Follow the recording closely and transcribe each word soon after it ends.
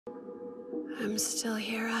I'm still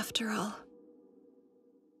here after all.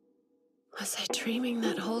 Was I dreaming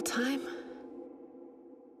that whole time?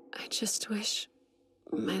 I just wish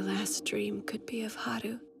my last dream could be of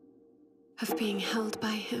Haru. Of being held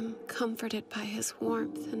by him, comforted by his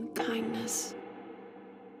warmth and kindness.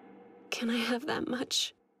 Can I have that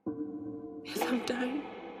much if I'm dying?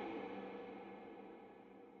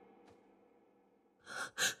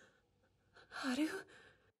 Haru?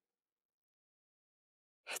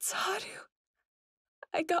 It's Haru.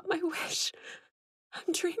 I got my wish.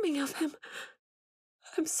 I'm dreaming of him.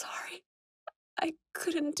 I'm sorry. I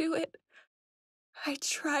couldn't do it. I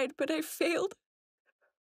tried, but I failed.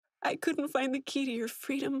 I couldn't find the key to your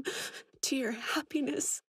freedom, to your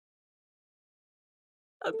happiness.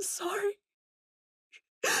 I'm sorry.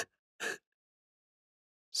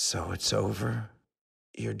 So it's over?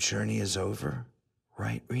 Your journey is over,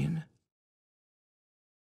 right, Rin?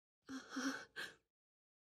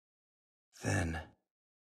 Then,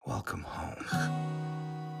 welcome home.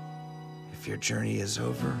 If your journey is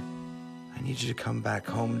over, I need you to come back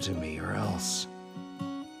home to me, or else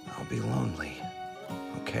I'll be lonely,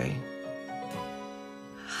 okay?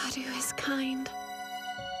 Haru is kind.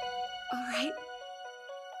 All right.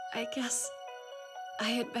 I guess I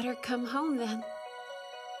had better come home then.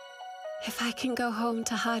 If I can go home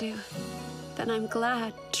to Haru, then I'm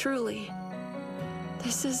glad, truly.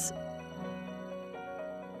 This is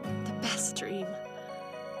the best dream.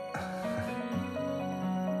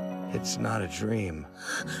 It's not a dream.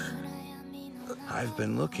 I've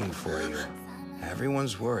been looking for you.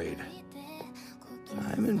 Everyone's worried.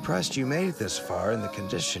 I'm impressed you made it this far in the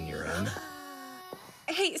condition you're in.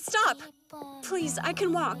 Hey, stop! Please, I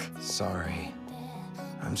can walk. Sorry.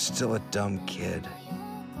 I'm still a dumb kid.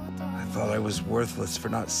 I thought I was worthless for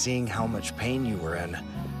not seeing how much pain you were in,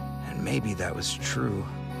 and maybe that was true.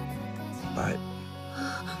 But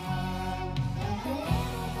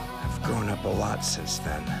I've grown up a lot since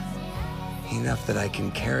then. Enough that I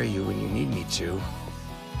can carry you when you need me to,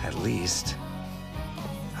 at least.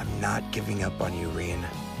 I'm not giving up on you, Rin.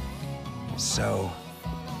 So,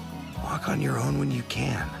 walk on your own when you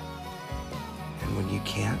can. And when you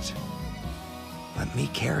can't, let me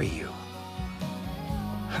carry you.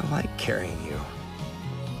 I like carrying you.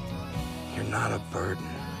 You're not a burden.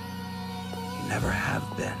 You never have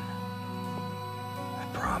been. I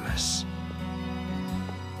promise.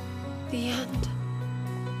 The end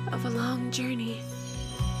of a long journey.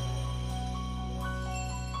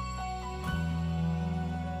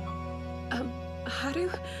 Haru?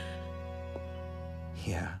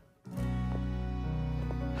 Yeah.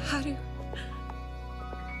 Haru,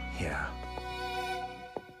 Yeah.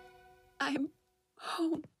 I'm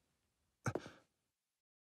home.